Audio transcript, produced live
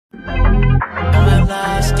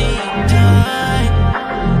time.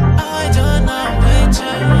 I don't know where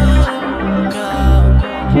to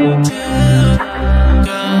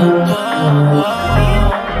go,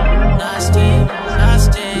 lost in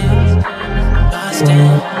time, lost in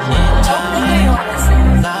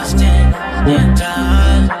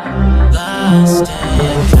time, lost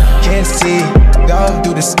in time. Can't see, go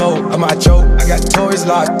through the smoke of my choke. I got toys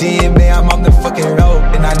locked in, man, I'm on the fucking road.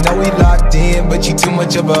 And I know we locked in, but you too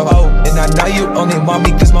much of a hoe. And I know you only want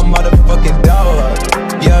me cause my motherfucking dog.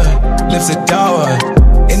 Yeah, lips adore.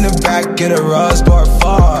 In the back of the Rose bar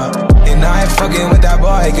far. And I ain't fucking with that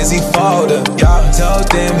boy cause he folded. Y'all told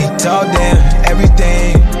them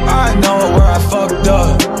everything. I know where I fucked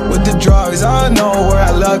up. With the drugs, I know where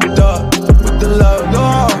I lucked up. With the love,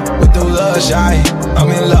 no, with the love, shawty. I'm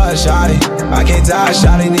in love, shawty. I can't die,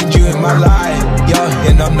 shawty, need you in my life. Yeah,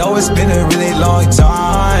 and I know it's been a really long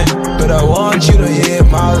time, but I want you to hear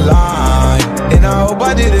my line. And I hope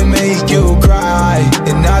I didn't make you cry,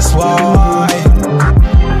 and that's why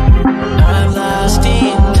I'm lost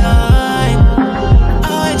in time.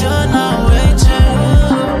 I don't know where to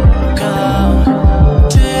go,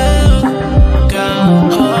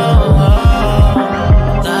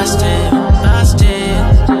 lost in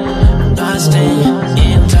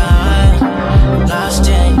time, lost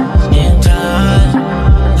in time,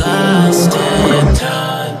 lost in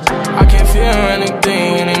time. I can't feel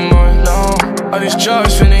anything anymore, no. All these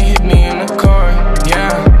drugs finna hit me in the car,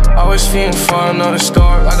 yeah. Always feeding for another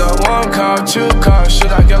store. I got one car, two cars,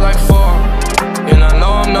 should I get like four? And I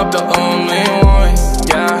know I'm not the only one.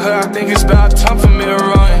 Yeah, I think it's about time for me to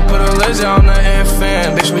run. Put a laser on the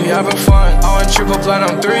FM, bitch, we having fun. I went triple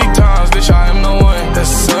platinum 3 times, bitch, I am the one. The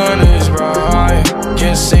sun is bright,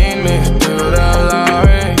 can't see me through